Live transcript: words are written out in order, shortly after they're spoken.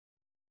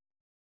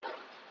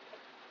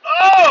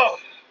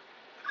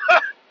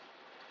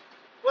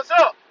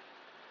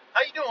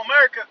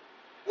America.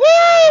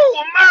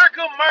 Woo!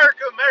 America,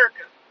 America,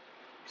 America.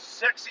 You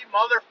sexy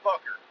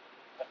motherfucker.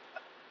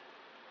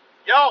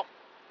 Yo,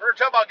 we're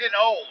talking about getting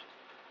old.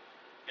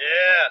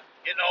 Yeah,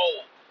 getting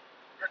old.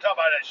 We're talking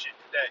about that shit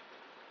today.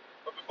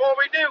 But before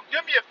we do, do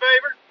me a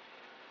favor.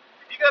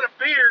 If you got a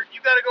beard,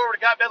 you got to go over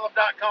to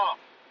GotBedlam.com.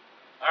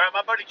 All right,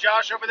 my buddy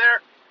Josh over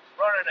there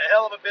running a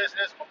hell of a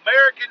business.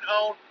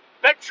 American-owned,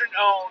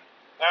 veteran-owned,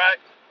 all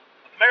right,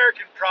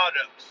 American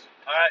products.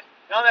 All right,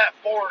 none of that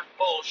foreign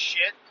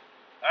bullshit.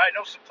 All right,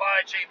 no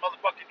supply chain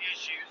motherfucking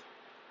issues.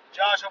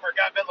 Josh over at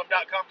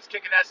GotBedlam.com is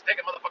kicking ass and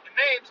taking motherfucking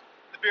names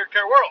in the beard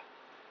care world.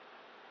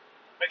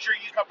 Make sure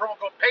you use my promo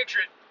code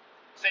Patriot.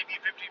 Save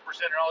you 15%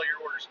 on all your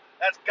orders.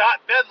 That's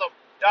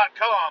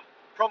GotBedlam.com,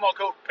 promo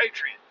code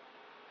Patriot.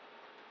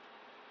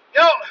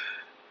 Yo,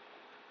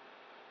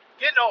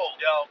 getting old,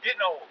 yo,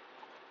 getting old.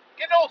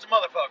 Getting old's a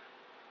motherfucker.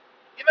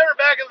 You remember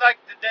back in like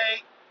the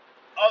day,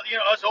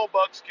 us old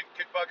bucks could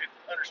fucking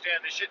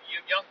understand this shit. You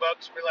young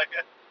bucks, we're like,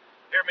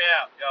 hear me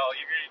out, yo,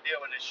 you're gonna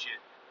deal with this shit.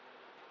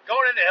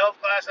 Going into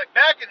health class, like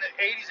back in the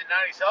 80s and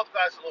 90s, health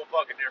class is a little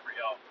fucking different,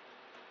 y'all.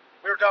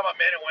 We were talking about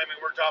men and women,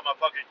 we were talking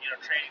about fucking,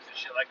 trainings and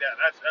shit like that.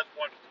 That's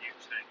one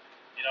huge thing.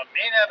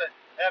 Men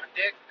have a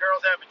dick, girls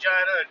have a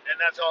vagina, and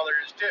that's all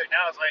there is to it.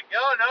 Now it's like,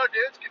 no,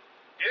 dudes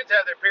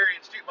have their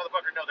periods too,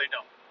 motherfucker. No, they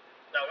don't.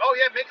 No, oh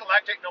yeah, men can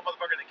lactate, no,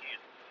 motherfucker, they can't.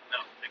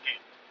 No, they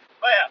can't.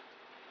 But yeah,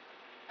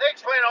 they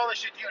explain all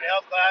this shit to you in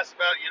health class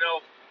about,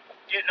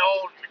 getting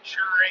old,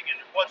 maturing, and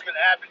what's going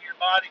to happen to your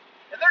body.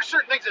 And there's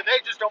certain things that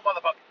they just don't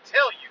motherfucking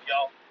tell you,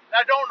 y'all.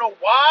 And I don't know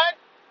why.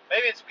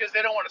 Maybe it's because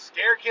they don't want to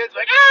scare kids.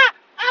 Like,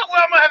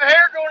 well, I'm going to have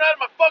hair growing out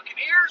of my fucking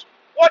ears?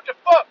 What the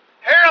fuck?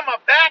 Hair on my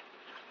back?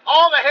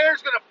 All the hair's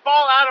going to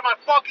fall out of my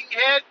fucking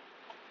head?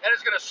 And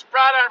it's going to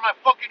sprout out of my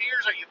fucking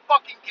ears? Are you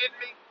fucking kidding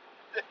me?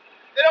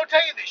 They don't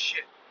tell you this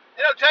shit.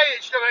 They don't tell you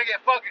you're still going to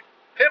get fucking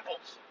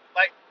pimples.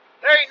 Like,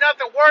 there ain't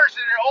nothing worse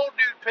than an old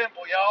dude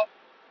pimple, y'all.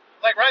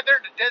 Like, right there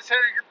in the dead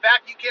center of your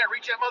back, you can't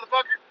reach that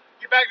motherfucker.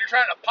 You're back there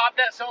trying to pop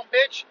that son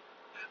bitch.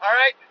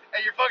 Alright?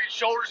 And your fucking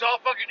shoulders all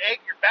fucking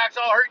ache, your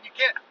back's all hurting. You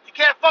can't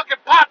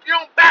fucking pop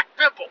your own back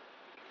pimple.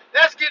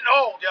 That's getting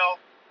old, y'all.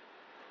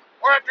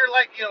 Or after,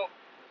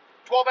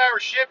 12-hour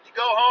shift, you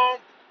go home,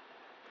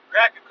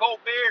 crack a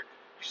cold beer,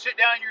 you sit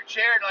down in your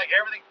chair, and,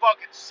 everything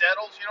fucking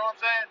settles, you know what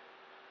I'm saying?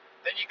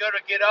 Then you go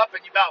to get up,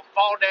 and you about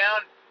fall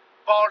down,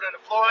 fall to the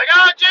floor, like,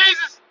 oh,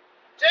 Jesus,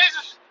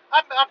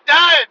 I'm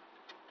dying.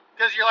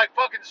 Because you're,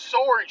 fucking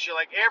sore and shit.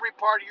 Like, every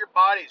part of your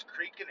body is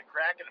creaking and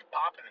cracking and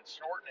popping and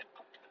snorting and,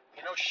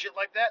 shit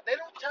like that. They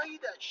don't tell you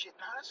that shit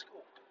in high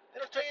school. They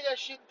don't tell you that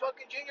shit in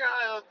fucking junior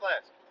high health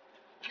class.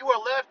 You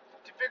are left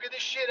to figure this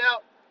shit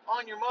out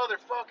on your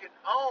motherfucking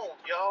own,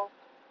 y'all.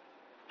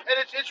 And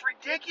it's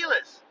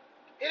ridiculous.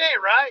 It ain't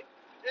right.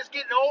 It's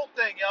getting old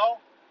thing, y'all.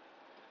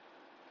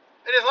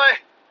 And it's like,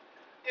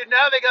 and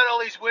now they got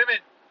all these women,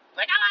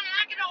 like,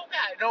 I get old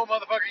guy. No,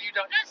 motherfucker, you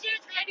don't. No,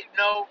 seriously, I do.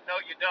 No,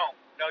 you don't.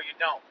 No, you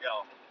don't,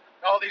 y'all.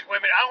 All these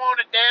women, I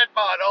want a dad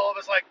bod. All of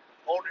us,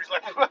 old dudes,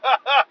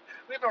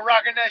 we've been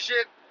rocking that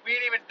shit. We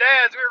ain't even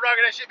dads. We were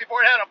rocking that shit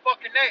before it had a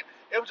fucking name.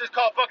 It was just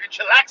called fucking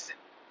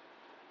chillaxing.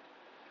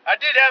 I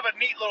did have a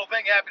neat little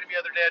thing happen to me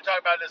the other day. I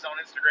talked about this on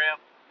Instagram,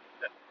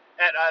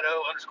 at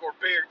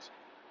Idaho_beards.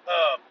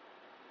 I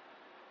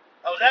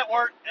was at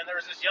work, and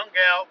there was this young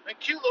gal, a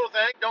cute little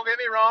thing, don't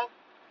get me wrong.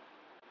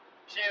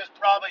 She was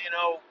probably,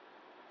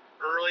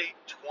 early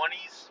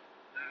 20s,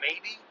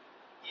 maybe,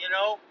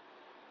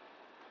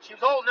 She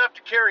was old enough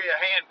to carry a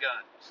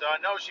handgun, so I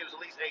know she was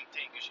at least 18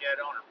 because she had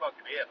it on her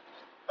fucking hip.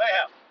 But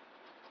yeah,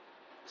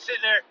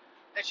 sitting there,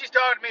 and she's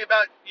talking to me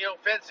about,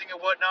 fencing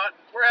and whatnot,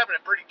 and we're having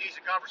a pretty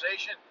decent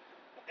conversation.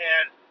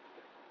 And,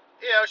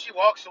 she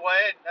walks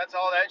away, and that's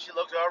all that. She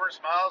looks over and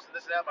smiles, and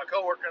this and that. My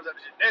coworker comes up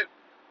and says, dude,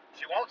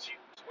 she wants you.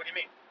 So what do you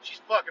mean? She's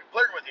fucking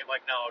flirting with you. I'm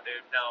like, no,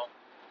 dude, no.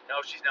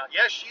 No, she's not.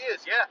 Yes, she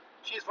is. Yeah,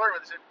 she is flirting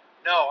with you. I said,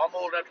 no, I'm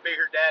old enough to be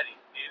her daddy.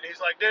 And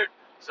he's like, dude,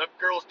 some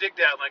girls dig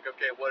that. I'm like,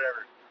 okay,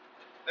 whatever.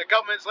 And a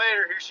couple minutes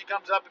later, here she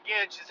comes up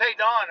again. She says, hey,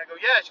 Don. I go,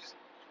 yeah. She goes,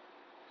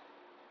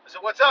 I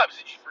said, what's up? I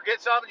said, did you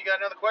forget something? You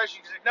got another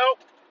question? She said, nope.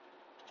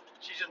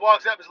 She just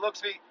walks up and looks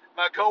at me.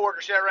 My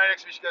coworker sat right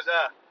next to me. She goes,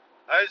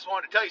 I just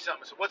wanted to tell you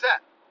something. I said, what's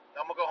that?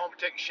 I'm going to go home and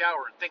take a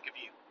shower and think of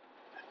you.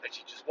 And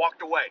she just walked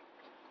away.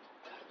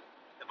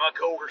 And my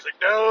coworker's like,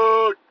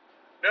 dude.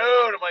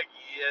 I'm like,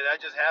 yeah,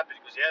 that just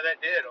happened. He goes, yeah, that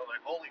did. I was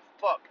like, holy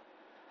fuck.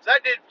 So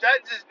that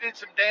just did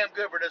some damn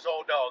good for this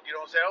old dog. You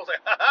know what I'm saying? I was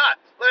like,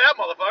 look at that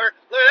motherfucker.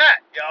 Look at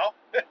that, y'all.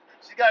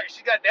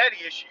 she got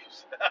daddy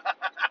issues.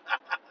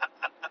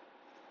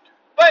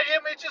 But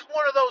it's just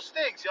one of those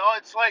things, y'all.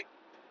 It's like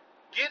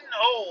getting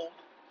old.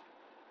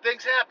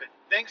 Things happen.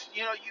 Things,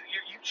 you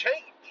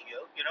change.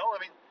 I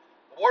mean,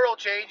 the world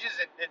changes,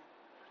 and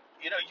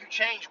you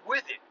change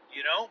with it.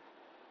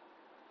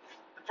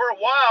 And for a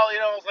while,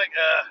 I was like,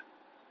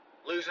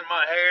 losing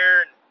my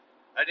hair, and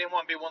I didn't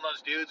want to be one of those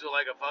dudes with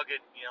a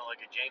fucking,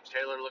 like a James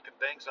Taylor looking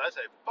thing. So I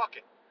said, fuck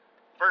it.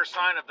 First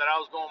sign of that I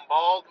was going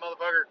bald,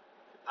 motherfucker,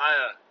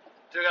 I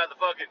took out the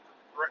fucking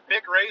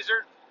Bic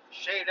razor,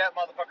 shaved that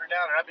motherfucker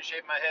down, and I've been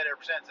shaving my head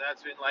ever since. And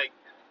that's been like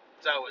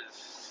since I was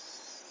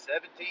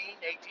 17,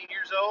 18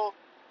 years old,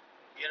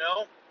 you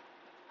know.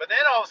 But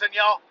then all of a sudden,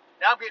 y'all,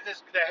 now I'm getting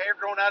the hair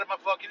growing out of my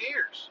fucking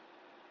ears.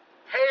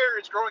 Hair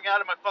is growing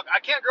out of my fucking. I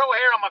can't grow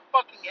hair on my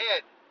fucking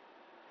head,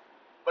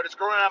 but it's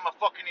growing out of my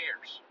fucking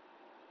ears.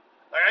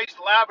 Like I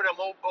used to laugh at them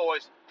old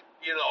boys,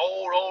 you know,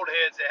 the old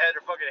heads that had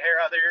their fucking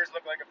hair out of their ears,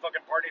 look like a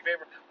fucking party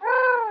favor,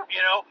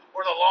 you know,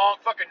 or the long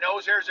fucking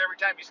nose hairs every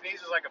time he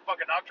sneezes like a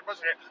fucking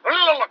octopus,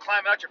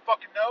 climbing out your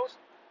fucking nose.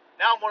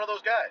 Now I'm one of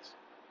those guys.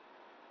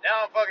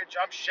 Now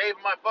I'm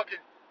shaving my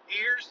fucking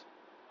ears.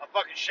 I'm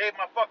fucking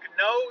shaving my fucking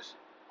nose.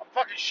 I'm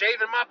fucking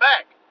shaving my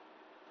back.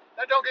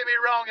 Now don't get me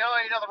wrong, y'all,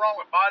 ain't nothing wrong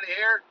with body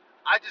hair.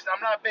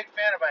 I'm not a big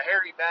fan of a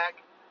hairy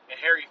back and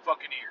hairy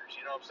fucking ears.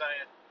 You know what I'm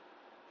saying?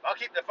 I'll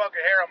keep the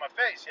fucking hair on my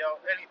face,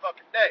 any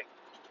fucking day.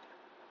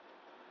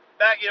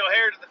 Back,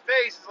 hair to the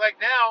face is like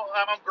now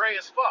I'm gray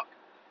as fuck.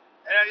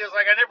 And I was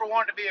like, I never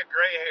wanted to be a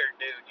gray-haired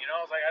dude.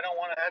 I was like, I don't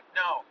want to have,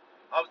 no.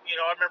 I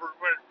remember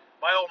when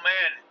my old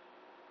man,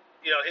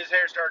 his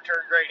hair started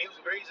turning gray, and he's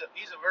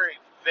a very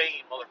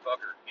vain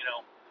motherfucker,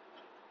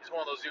 He's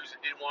one of those dudes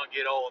that didn't want to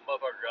get old, and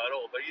motherfucker got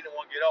old, but he didn't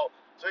want to get old.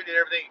 So he did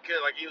everything he could,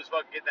 like he was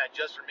fucking getting that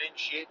just for men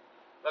shit,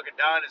 fucking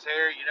dyeing his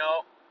hair,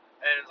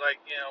 And it's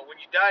like,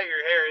 when you dye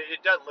your hair,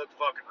 it doesn't look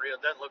fucking real.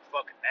 It doesn't look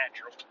fucking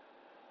natural.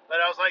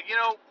 But I was like,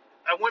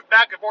 I went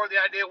back and forth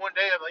the idea one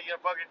day of, like,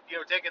 fucking,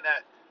 taking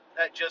that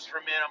just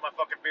for men on my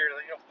fucking beard.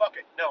 Like, fuck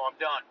it. No, I'm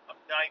done. I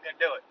ain't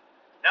gonna do it.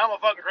 Now I'm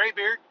a fucking gray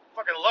beard.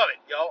 Fucking love it,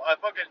 yo. I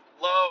fucking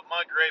love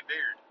my gray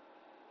beard.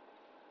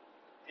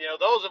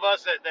 Those of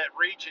us that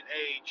reach an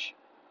age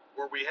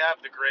where we have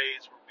the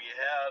grays, where we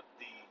have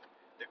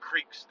the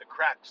creaks, the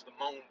cracks, the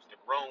moans, the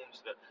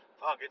groans,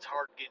 fuck, it's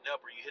hard getting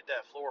up, or you hit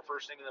that floor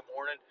first thing in the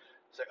morning.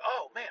 It's like,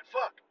 oh man,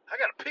 fuck, I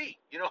gotta pee.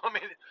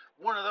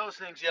 One of those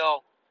things,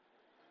 y'all.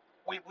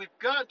 We've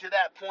gotten to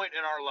that point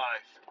in our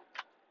life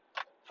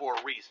for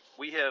a reason.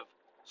 We have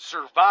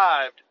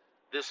survived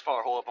this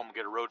far. Hold up, I'm gonna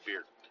get a road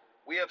beer.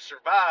 We have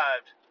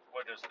survived.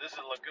 This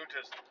is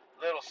Laguta's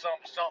little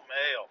something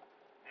ale.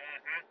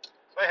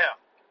 But yeah,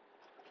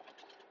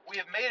 we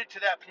have made it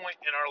to that point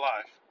in our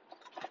life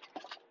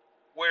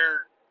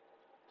where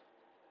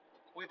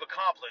we've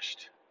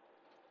accomplished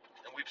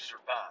and we've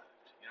survived.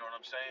 You know what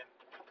I'm saying?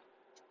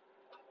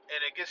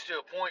 And it gets to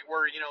a point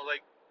where,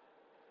 like,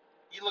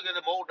 you look at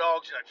them old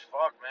dogs, you're like,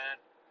 fuck, man.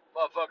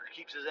 Motherfucker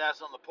keeps his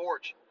ass on the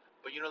porch.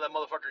 But that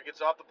motherfucker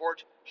gets off the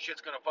porch,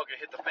 shit's gonna fucking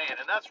hit the fan.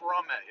 And that's where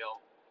I'm at,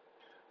 yo.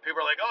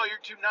 People are like, oh,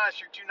 you're too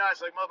nice.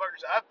 Like,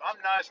 motherfuckers, I'm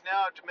nice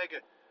now to make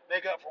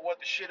up for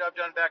what the shit I've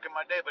done back in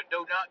my day. But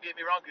do not get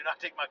me wrong. Do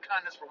not take my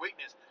kindness for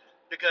weakness.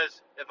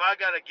 Because if I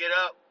gotta get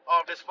up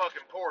off this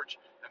fucking porch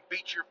and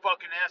beat your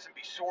fucking ass and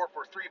be sore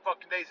for 3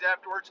 fucking days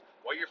afterwards,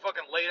 while you're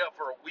fucking laid up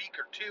for a week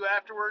or 2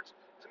 afterwards,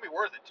 it's gonna be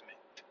worth it to me.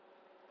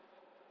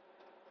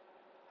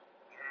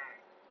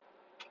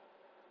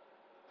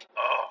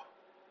 Oh,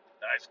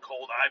 nice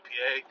cold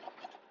IPA.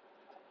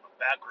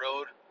 Back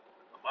road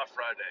on my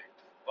Friday.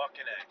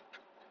 Fucking A.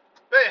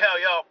 But hell,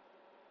 y'all.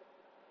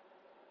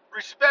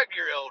 Respect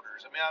your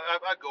elders. I mean,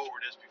 I go over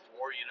this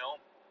before,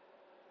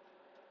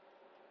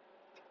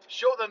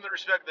 Show them the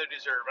respect they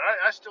deserve.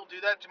 I still do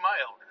that to my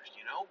elders,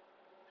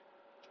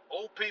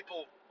 Old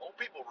people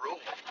rule.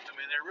 I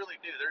mean, they really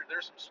do.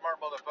 There's some smart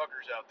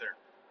motherfuckers out there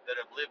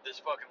that have lived this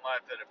fucking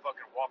life, that have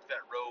fucking walked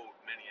that road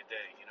many a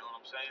day. You know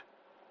what I'm saying?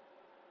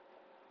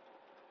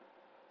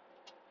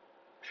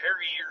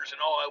 Hairy ears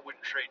and all, I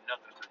wouldn't trade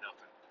nothing for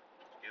nothing.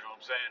 You know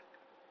what I'm saying?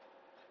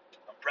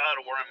 I'm proud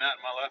of where I'm at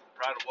in my life. I'm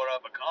proud of what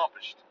I've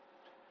accomplished.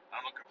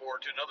 I'm looking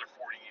forward to another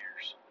 40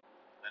 years.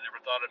 I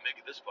never thought I'd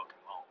make it this fucking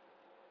long.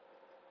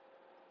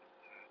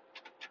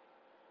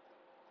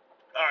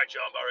 Alright,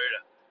 y'all, I'm about ready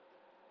to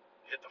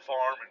hit the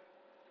farm and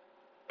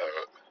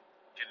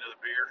get another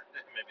beer,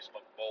 maybe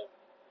smoke a bowl,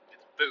 get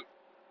some food.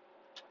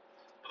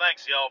 But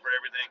thanks, y'all, for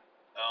everything.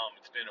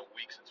 It's been a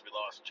week since we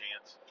lost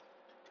Chance.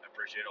 I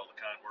appreciate all the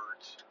kind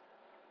words.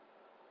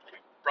 We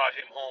brought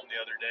him home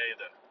the other day.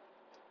 The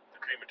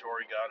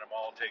crematory got him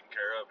all taken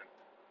care of, and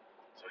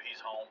so he's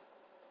home.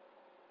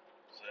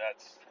 So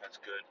that's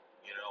good,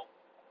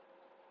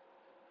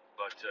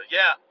 But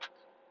yeah.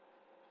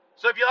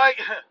 So if you like,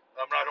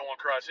 I don't want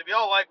to cry. So if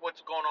y'all like what's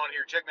going on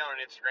here, check me out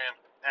on Instagram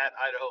at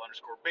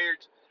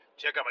Idaho_Beards.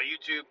 Check out my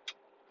YouTube,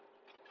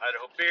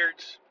 Idaho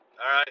Beards.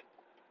 All right.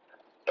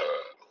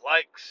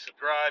 Like,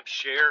 subscribe,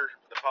 share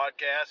the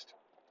podcast.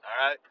 All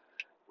right.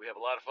 We have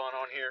a lot of fun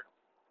on here.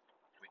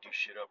 We do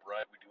shit up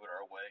right. We do it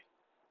our way,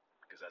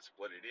 because that's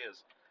what it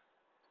is.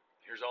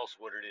 Here's also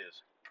what it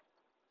is.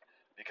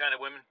 Be kind to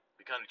women,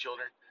 be kind to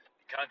children,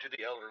 be kind to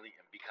the elderly,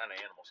 and be kind to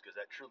animals, because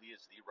that truly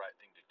is the right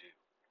thing to do.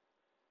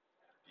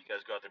 You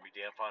guys go out there and be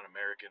damn fine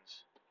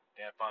Americans,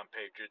 damn fine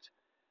patriots.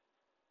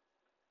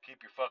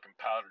 Keep your fucking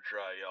powder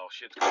dry, y'all.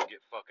 Shit's gonna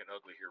get fucking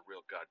ugly here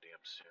real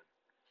goddamn soon.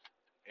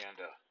 And,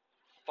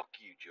 fuck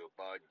you, Joe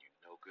Biden, you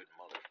no good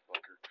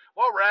motherfucker.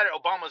 While we're at it,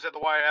 Obama's at the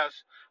White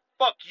House.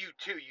 Fuck you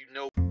too, you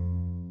no.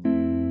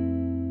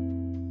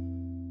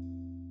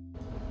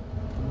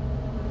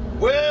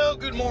 Well,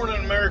 good Good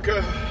morning,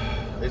 America.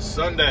 It's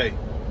Sunday,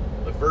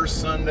 the first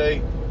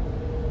Sunday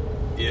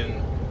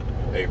in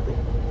April.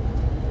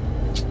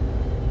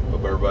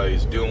 Hope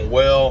everybody's doing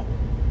well,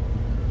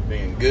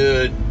 being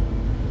good,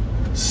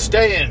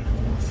 staying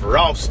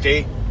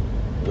frosty,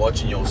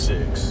 watching your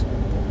six.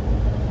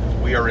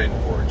 We are in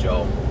for it,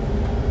 y'all.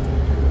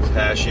 Let's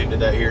hash into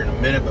that here in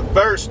a minute, but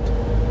first,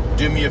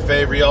 do me a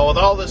favor, y'all. With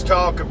all this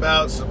talk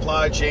about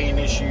supply chain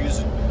issues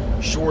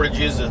and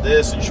shortages of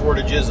this and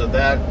shortages of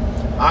that,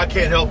 I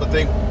can't help but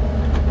think,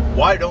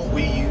 why don't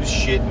we use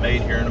shit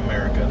made here in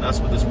America? And that's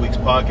what this week's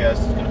podcast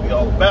is going to be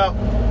all about,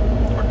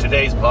 or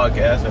today's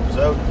podcast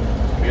episode is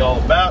going to be all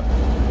about.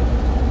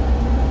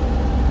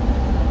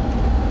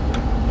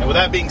 And with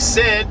that being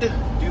said,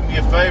 do me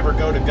a favor,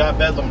 go to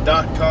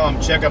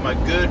GotBedlam.com, check out my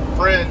good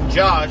friend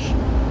Josh,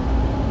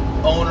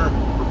 owner,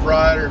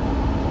 proprietor,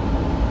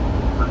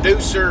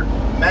 producer,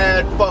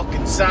 mad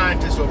fucking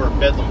scientist over at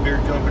Bedlam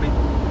Beard Company.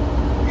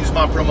 Use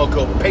my promo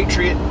code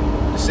PATRIOT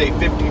to save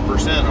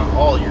 50% on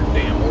all your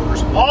damn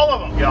orders. All of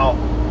them, y'all.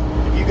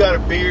 If you got a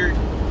beard,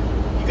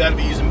 you got to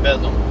be using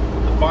Bedlam.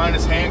 The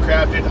finest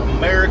handcrafted,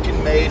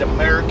 American-made,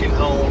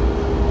 American-owned,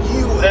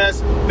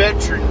 U.S.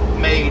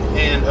 veteran-made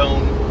and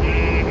owned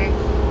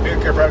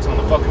beard care products on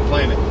the fucking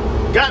planet.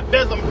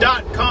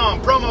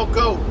 GotBedlam.com, promo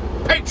code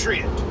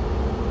PATRIOT.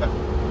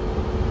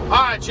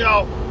 Alright,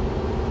 y'all.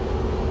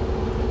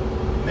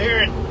 I'm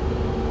hearing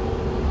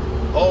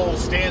old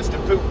stands to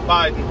poop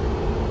Biden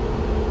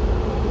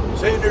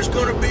saying there's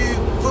going to be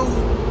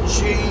food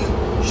chain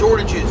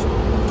shortages,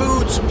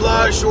 food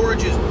supply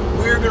shortages.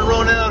 We're going to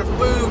run out of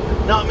food.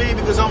 Not me,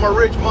 because I'm a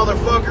rich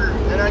motherfucker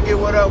and I get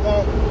what I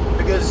want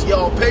because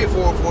y'all pay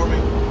for it for me.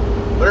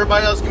 But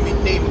everybody else can be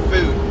needing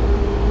food.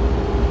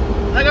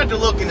 And I got to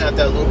looking at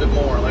that a little bit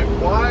more. Like,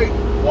 why?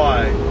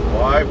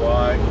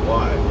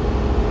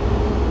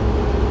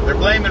 They're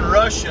blaming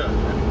Russia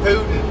and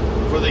Putin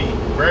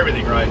for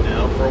everything right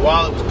now. For a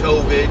while it was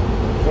COVID.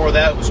 Before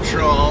that it was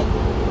Trump.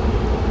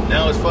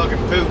 Now it's fucking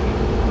Putin.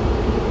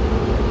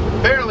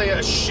 Apparently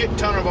a shit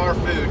ton of our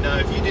food. Now,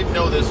 if you didn't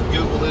know this,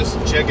 Google this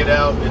and check it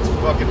out. It's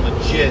fucking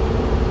legit.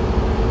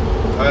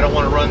 I don't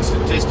want to run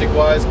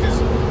statistic-wise because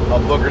I'll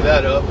booger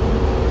that up.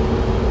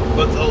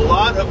 But a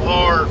lot of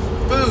our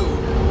food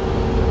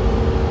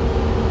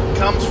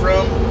comes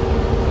from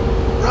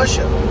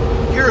Russia,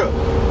 Europe,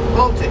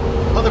 Baltic,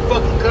 other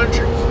fucking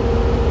countries.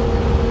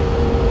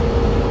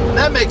 And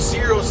that makes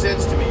zero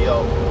sense to me,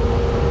 y'all.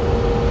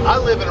 I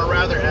live in a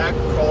rather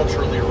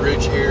agriculturally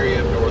rich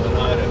area of northern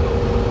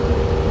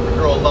Idaho. We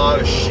grow a lot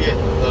of shit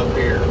up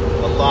here.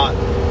 A lot.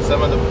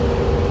 Some of the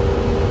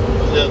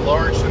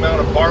largest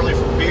amount of barley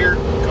for beer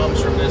comes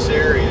from this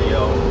area,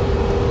 y'all.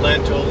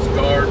 Lentils,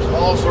 garbs,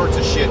 all sorts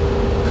of shit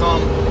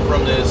come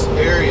from this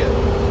area.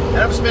 And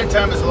I've spent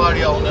time, as a lot of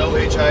y'all know,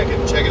 hitchhiking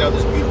and checking out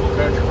this beautiful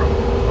country from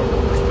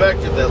a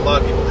perspective that a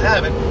lot of people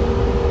haven't.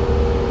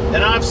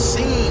 And I've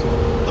seen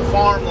the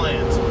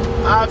farmlands.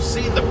 I've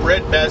seen the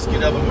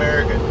breadbasket of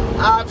America.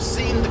 I've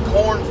seen the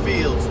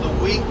cornfields, the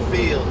wheat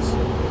fields.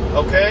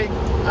 Okay?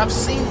 I've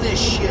seen this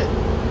shit.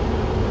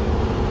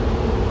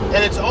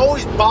 And it's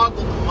always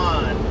boggled the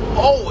mind,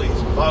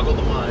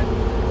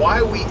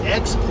 why we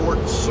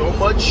export so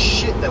much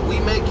shit that we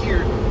make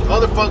here to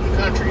other fucking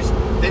countries,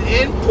 then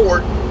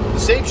import the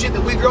same shit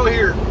that we grow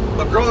here,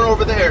 but growing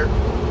over there,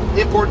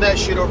 import that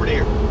shit over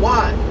there.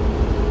 Why?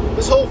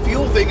 This whole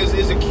fuel thing is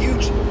a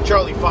huge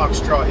Charlie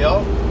Foxtrot,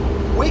 y'all.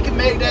 We can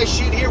make that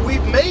shit here.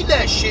 We've made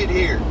that shit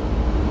here.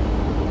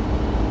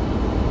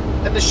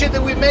 And the shit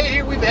that we made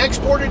here, we've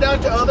exported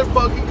out to other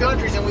fucking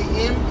countries, and we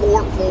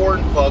import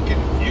foreign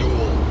fucking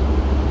fuel.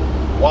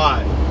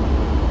 Why?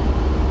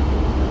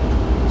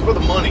 It's for the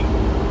money.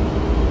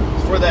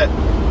 It's for that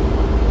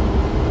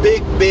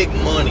big, big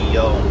money,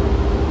 y'all.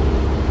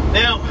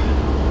 Now,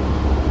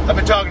 I've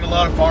been talking to a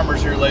lot of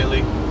farmers here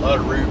lately, a lot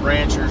of root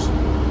ranchers,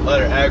 a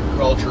lot of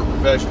agricultural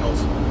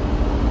professionals.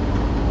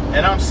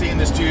 And I'm seeing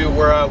this too,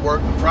 where I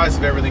work, the price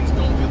of everything's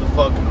going through the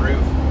fucking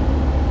roof.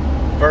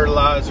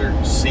 Fertilizer,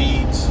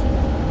 seeds,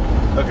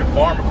 fucking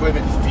farm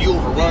equipment, fuel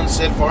to run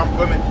said farm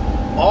equipment.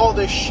 All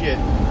this shit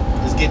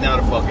is getting out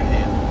of fucking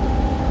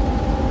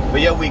hand. But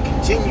yet we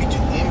continue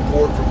to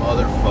import from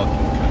other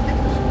fucking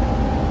countries.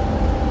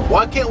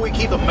 Why can't we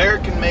keep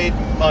American-made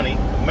money,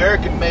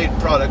 American-made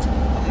products,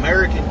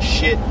 American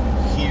shit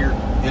here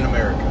in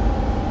America?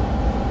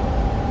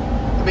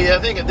 I mean, I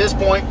think at this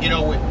point, you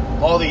know,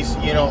 all these,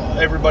 you know,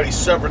 everybody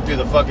suffered through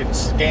the fucking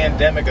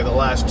scandemic of the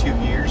last 2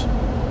 years.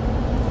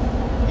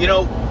 You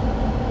know,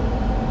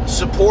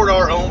 support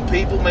our own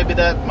people. Maybe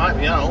that might,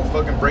 you know,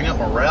 fucking bring up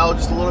morale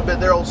just a little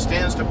bit. Their old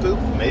stands to poop.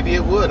 Maybe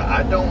it would.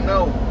 I don't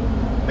know.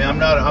 I mean, I'm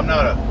not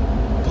a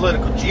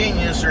political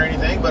genius or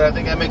anything, but I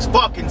think that makes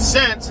fucking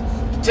sense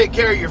to take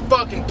care of your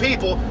fucking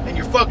people, and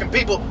your fucking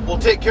people will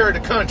take care of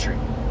the country.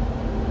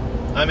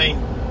 I mean,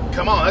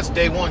 come on, that's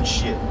day one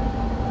shit.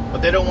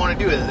 But they don't want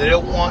to do it. They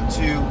don't want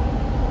to,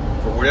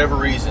 for whatever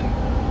reason,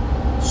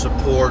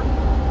 support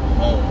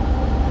home.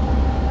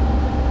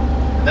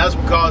 And that's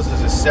what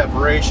causes this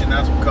separation.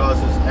 That's what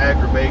causes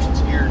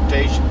aggravations,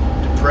 irritation,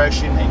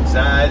 depression,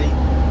 anxiety.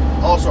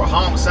 also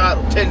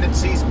homicidal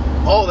tendencies,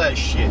 all that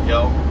shit,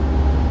 yo.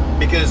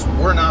 Because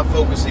we're not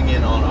focusing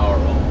in on our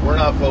own. We're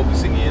not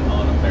focusing in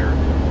on America.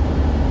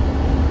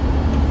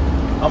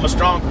 I'm a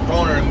strong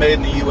proponent of made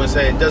in the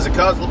USA. Does it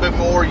cost a little bit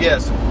more?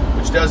 Yes.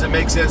 Which doesn't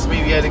make sense to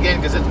me yet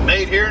again, because it's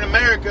made here in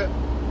America.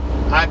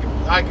 I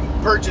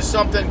can purchase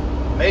something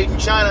made in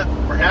China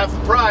for half the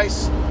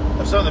price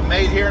of something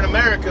made here in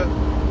America.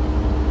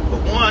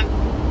 But one,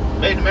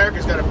 made in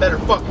America's got a better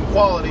fucking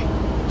quality.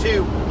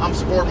 Two, I'm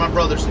supporting my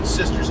brothers and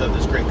sisters of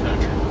this great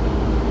country.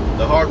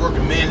 The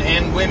hardworking men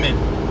and women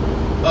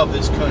of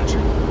this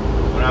country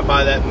when I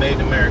buy that made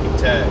in America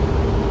tag.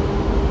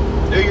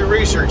 Do your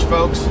research,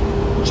 folks.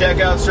 Check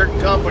out certain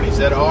companies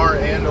that are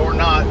and or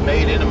not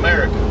made in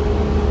America.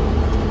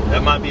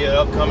 That might be an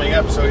upcoming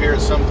episode here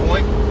at some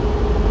point.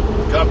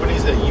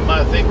 Companies that you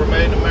might think were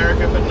made in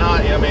America, but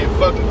not. I mean,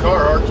 fucking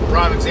Carhartt's a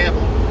prime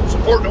example.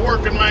 Supporting the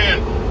working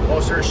man.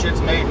 Most of their shit's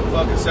made in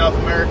fucking South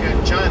America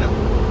and China.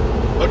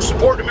 But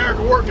support the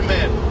American working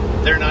man.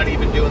 They're not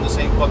even doing the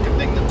same fucking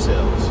thing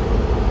themselves.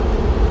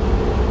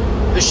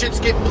 This shit's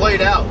getting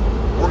played out.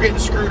 We're getting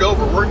screwed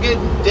over. We're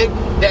getting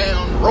digged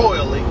down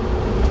royally.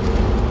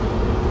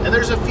 And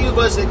there's a few of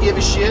us that give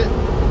a shit.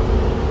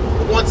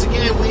 But once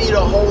again, we need a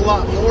whole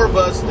lot more of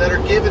us that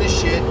are giving a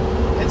shit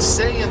and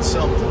saying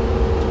something.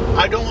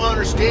 I don't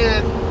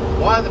understand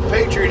why the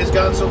Patriot has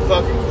gotten so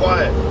fucking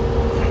quiet.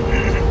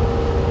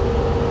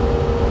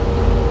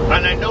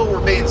 And I know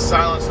we're being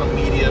silenced on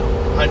media.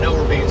 I know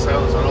we're being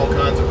silenced on all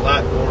kinds of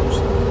platforms.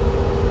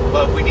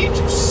 But we need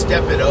to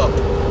step it up.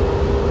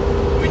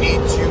 We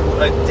need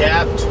to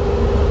adapt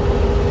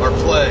our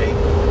play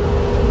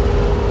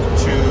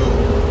to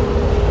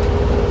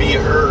be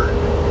heard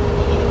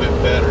a little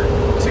bit better.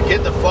 To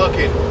get the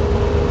fucking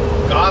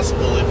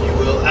gospel, if you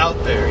will,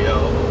 out there,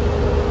 yo.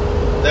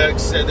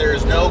 That said, there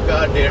is no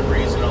goddamn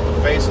reason on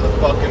the face of the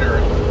fucking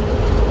earth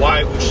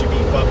why we should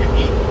be fucking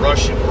eating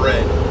Russian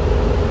bread.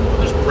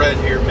 There's bread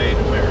here made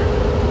in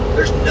America.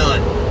 There's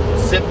none.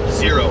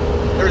 Zero.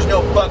 There's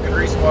no fucking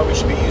reason why we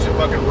should be using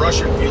fucking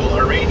Russian fuel,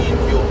 Iranian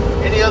fuel,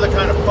 any other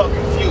kind of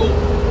fucking fuel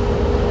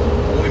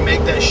when we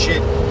make that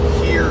shit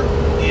here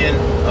in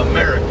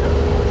America.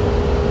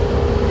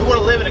 You want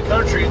to live in a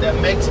country that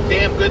makes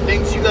damn good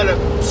things, you gotta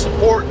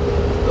support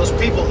those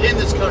people in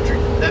this country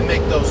that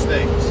make those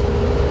things.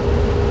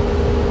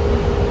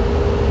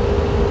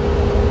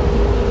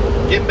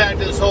 Getting back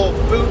to this whole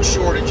food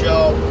shortage,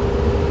 y'all.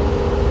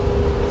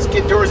 Let's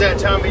get towards that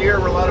time of year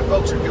where a lot of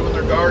folks are doing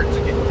their gardens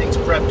and getting things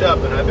prepped up,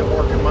 and I've been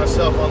working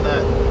myself on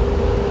that.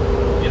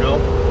 You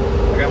know,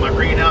 I got my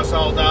greenhouse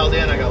all dialed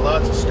in. I got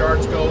lots of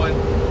starts going.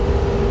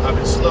 I've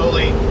been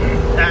slowly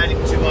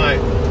adding to my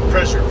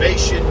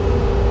preservation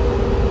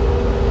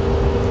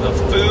of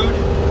food.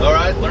 All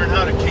right, learn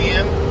how to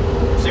can.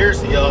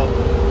 Seriously, y'all,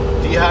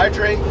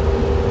 dehydrate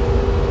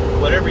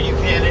whatever you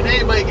can. And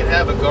anybody can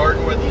have a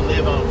garden, whether you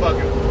live on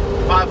fucking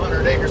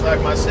 500 acres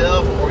like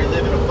myself, or you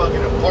live in a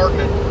fucking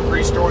apartment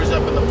 3 stories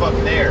up in the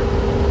fucking air.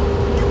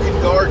 You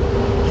can garden.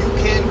 You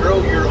can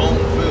grow your own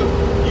food.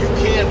 You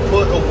can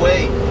put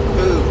away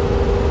food.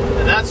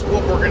 And that's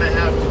what we're going to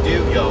have to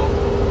do, y'all.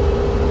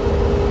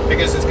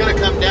 Because it's going to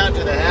come down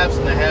to the haves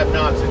and the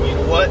have-nots. And you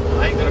know what?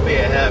 I ain't going to be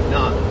a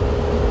have-not.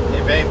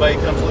 If anybody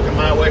comes looking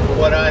my way for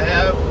what I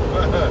have,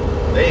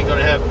 they ain't going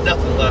to have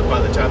nothing left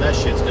by the time that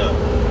shit's done.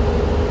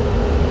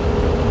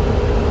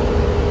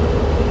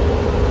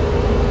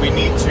 We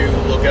need to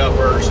look out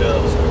for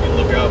ourselves. We need to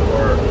look out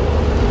for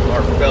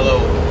our fellow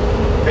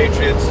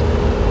patriots,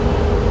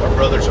 our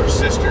brothers, our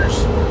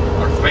sisters,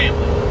 our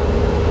family.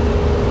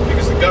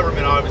 Because the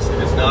government obviously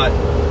does not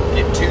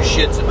give two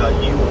shits about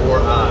you or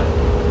I.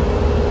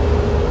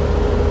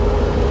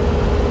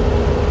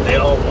 They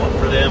all want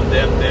for them,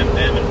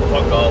 and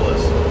fuck all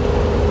us.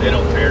 They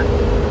don't care.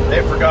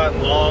 They've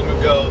forgotten long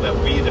ago that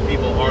we, the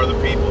people, are the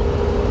people,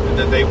 and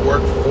that they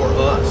work for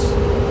us.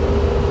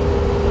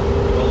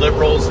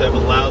 Liberals have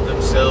allowed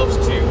themselves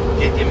to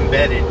get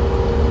embedded,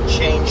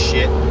 change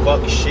shit,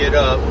 fuck shit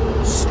up,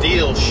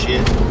 steal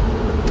shit,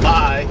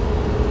 lie,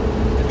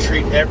 and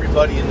treat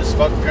everybody in this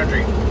fucking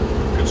country,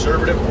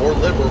 conservative or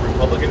liberal,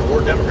 Republican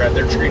or Democrat,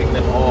 they're treating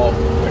them all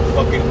like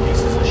fucking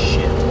pieces of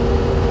shit.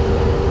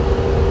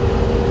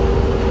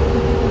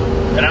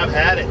 And I've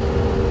had it.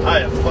 I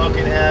have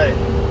fucking had it.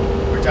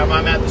 Every time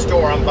I'm at the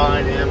store, I'm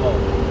buying ammo.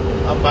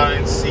 I'm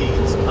buying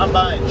seeds. I'm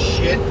buying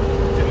shit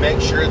to make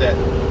sure that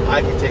I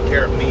can take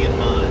care of me and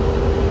mine.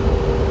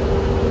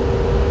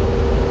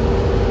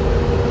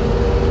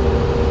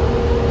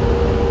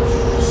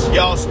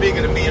 Y'all,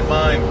 speaking of me and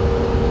mine,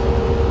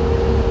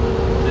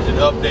 there's an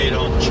update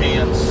on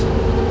Chance.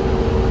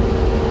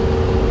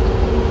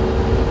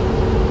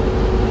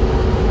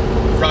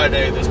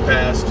 Friday this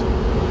past,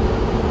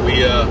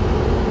 we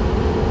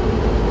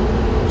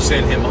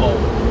sent him home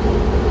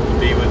to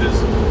be with his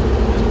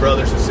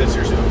brothers and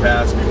sisters who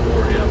passed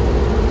before him.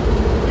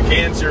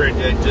 Cancer, it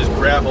just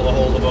grabbed a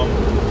hold of him,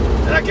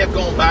 and I kept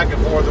going back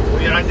and forth.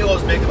 I knew I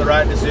was making the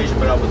right decision,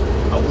 but I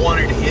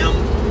wanted him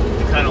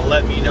to kind of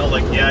let me know,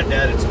 like, yeah,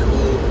 Dad, it's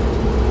cool,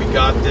 we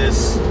got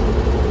this,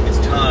 it's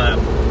time.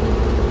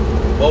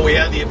 Well, we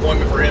had the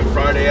appointment for him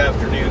Friday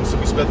afternoon, so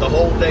we spent the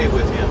whole day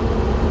with him.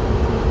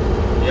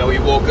 You know, he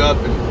woke up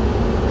and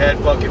had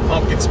fucking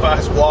pumpkin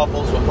spice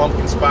waffles with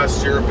pumpkin spice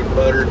syrup and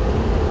butter,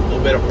 a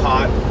little bit of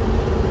pot,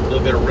 a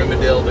little bit of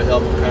Rimmel to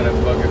help him kind of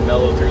fucking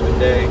mellow through the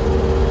day.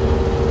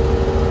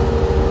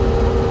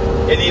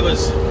 And he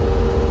was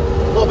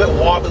a little bit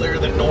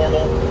wobblier than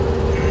normal.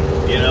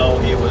 You know,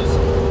 he was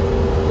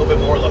a little bit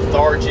more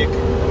lethargic.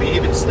 I mean,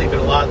 he'd been sleeping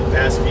a lot the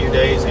past few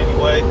days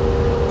anyway,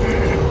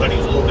 but he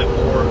was a little bit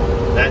more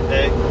that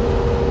day.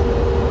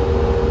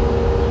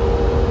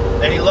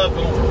 And he loved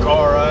going for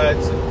car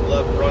rides and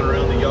loved running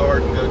around the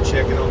yard and go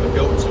checking on the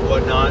goats and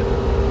whatnot.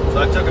 So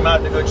I took him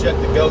out to go check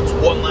the goats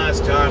one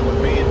last time with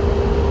me,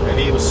 and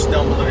he was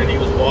stumbling and he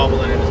was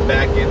wobbling and his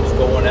back end was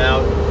going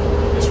out.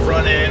 His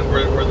front end,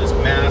 where this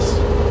mass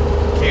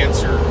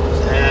cancer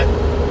was at,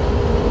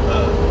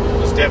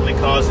 was definitely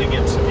causing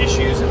him some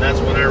issues, and that's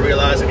when I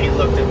realized, and he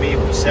looked at me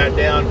when we sat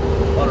down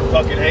on a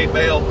fucking hay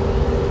bale,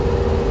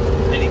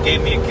 and he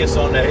gave me a kiss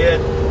on the head,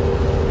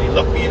 and he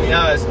looked me in the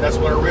eyes, and that's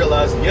when I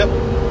realized, yep,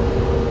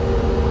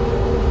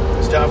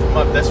 it's time for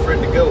my best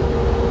friend to go.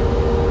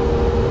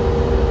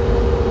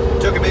 So I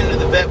took him into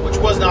the vet, which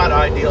was not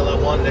ideal. I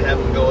wanted to have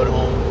him go at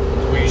home.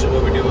 It's usually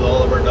what we do with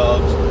all of our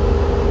dogs,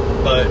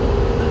 but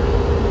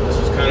this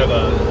was kind of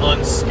an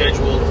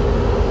unscheduled.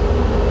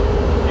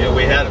 You know,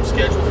 we had him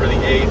scheduled for the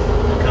 8th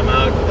to come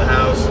out to the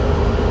house,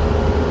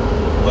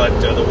 but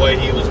the way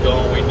he was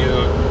going, we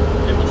knew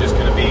it was just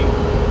going to be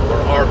for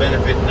our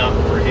benefit, not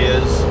for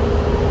his.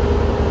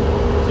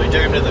 So he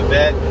took him to the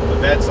vet. The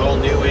vets all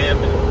knew him,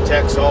 and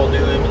techs all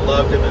knew him, and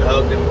loved him, and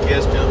hugged him, and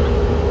kissed him,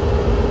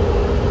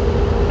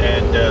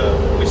 and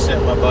we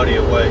sent my buddy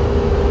away.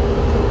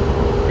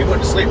 He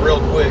went to sleep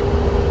real quick,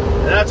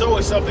 and that's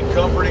always something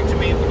comforting to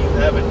me when you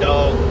have a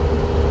dog,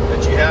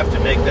 that you have to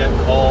make that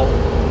call.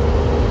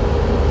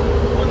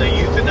 When they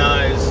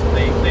euthanize,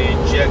 they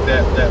inject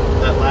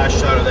that last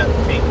shot of that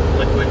pink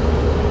liquid.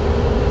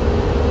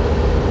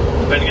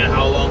 Depending on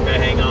how long they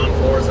hang on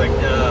for, it's like,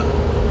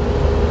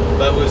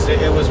 but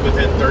it was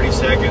within 30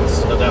 seconds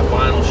of that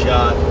final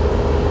shot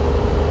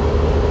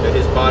that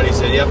his body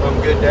said, "Yep,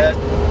 I'm good, Dad.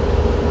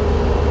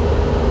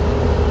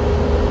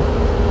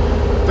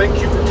 Thank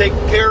you for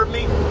taking care of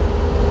me,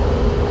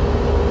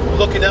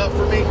 looking out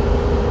for me,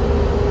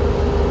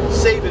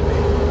 saving me."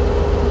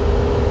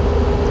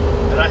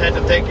 And I had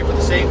to thank you for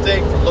the same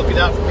thing, for looking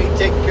out for me,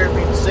 taking care of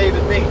me, and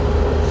saving me.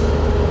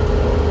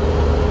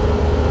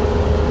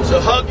 So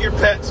hug your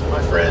pets,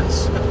 my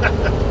friends.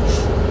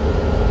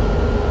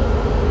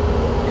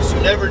 Because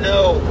you never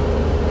know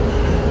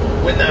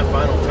when that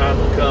final time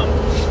will come.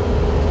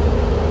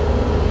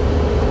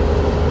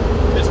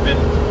 It's been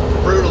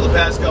brutal the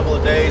past couple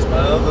of days. My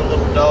other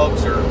little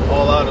dogs are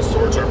all out of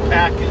sorts. Our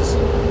pack is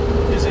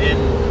in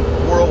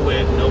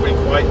whirlwind. Nobody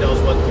quite knows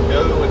what to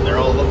do, and they're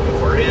all looking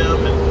for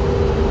him. And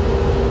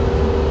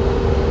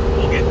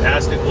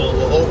past it,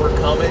 we'll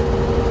overcome it,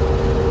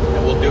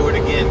 and we'll do it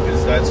again,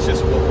 because that's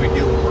just what we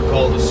do when we're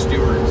called as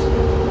stewards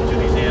to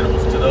these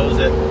animals, to those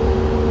that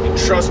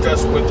entrust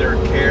us with their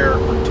care,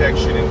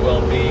 protection, and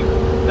well-being.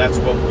 That's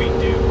what we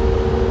do.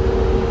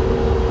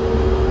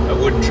 I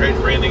wouldn't trade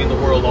for anything in the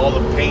world. All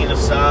the pain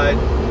aside,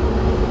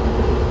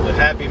 the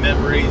happy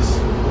memories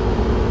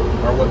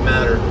are what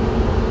matter.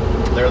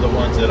 They're the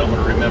ones that I'm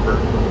going to remember,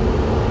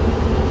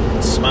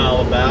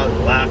 smile about,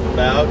 laugh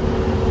about,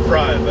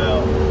 cry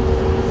about.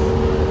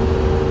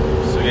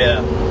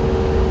 Yeah,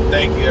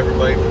 thank you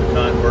everybody for the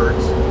kind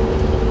words.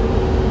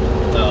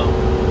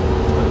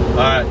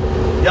 Alright,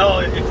 y'all,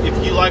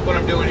 if you like what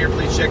I'm doing here,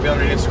 please check me out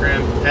on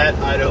Instagram at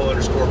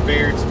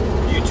Idaho_Beards.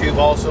 YouTube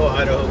also,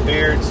 Idaho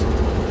Beards.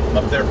 I'm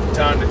up there from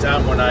time to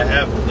time when I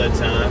have the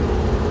time.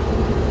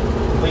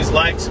 Please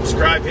like,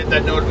 subscribe, hit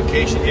that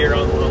notification here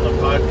on the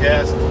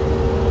podcast.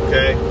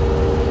 Okay,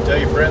 tell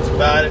your friends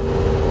about it.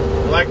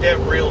 We like to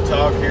have real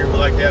talk here. We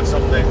like to have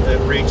something that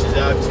reaches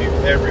out to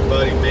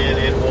everybody, man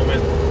and woman.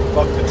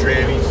 Fuck the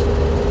trannies.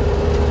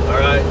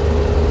 Alright?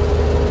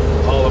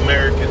 All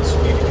Americans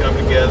need to come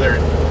together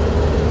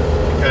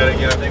and kind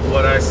of, I think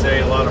what I say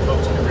a lot of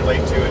folks can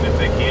relate to, and if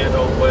they can't,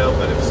 oh well,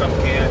 but if some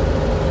can,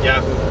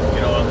 yahoo,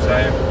 you know what I'm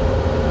saying?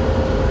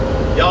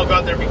 Y'all go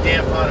out there and be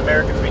damn fine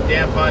Americans, be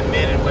damn fine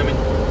men and women.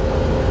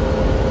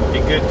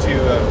 Be good to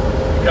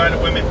be kind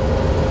of women,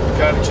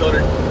 be kind of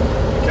children,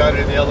 be kind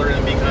of the elderly,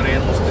 and be kind of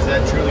animals, because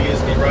that truly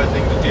is the right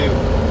thing to do.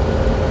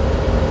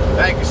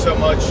 Thank you so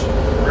much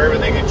for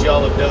everything that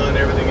y'all have done,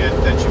 everything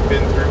that you've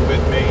been through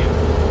with me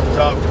and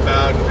talked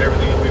about, and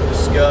everything that we've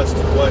discussed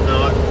and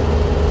whatnot.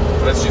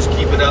 Let's just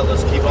keep it up.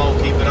 Let's keep on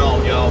keeping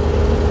on, y'all.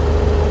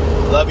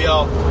 Love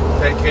y'all.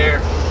 Take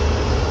care.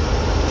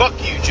 Fuck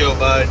you, Joe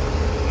Biden.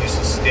 You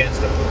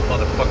stand-up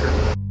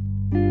motherfucker.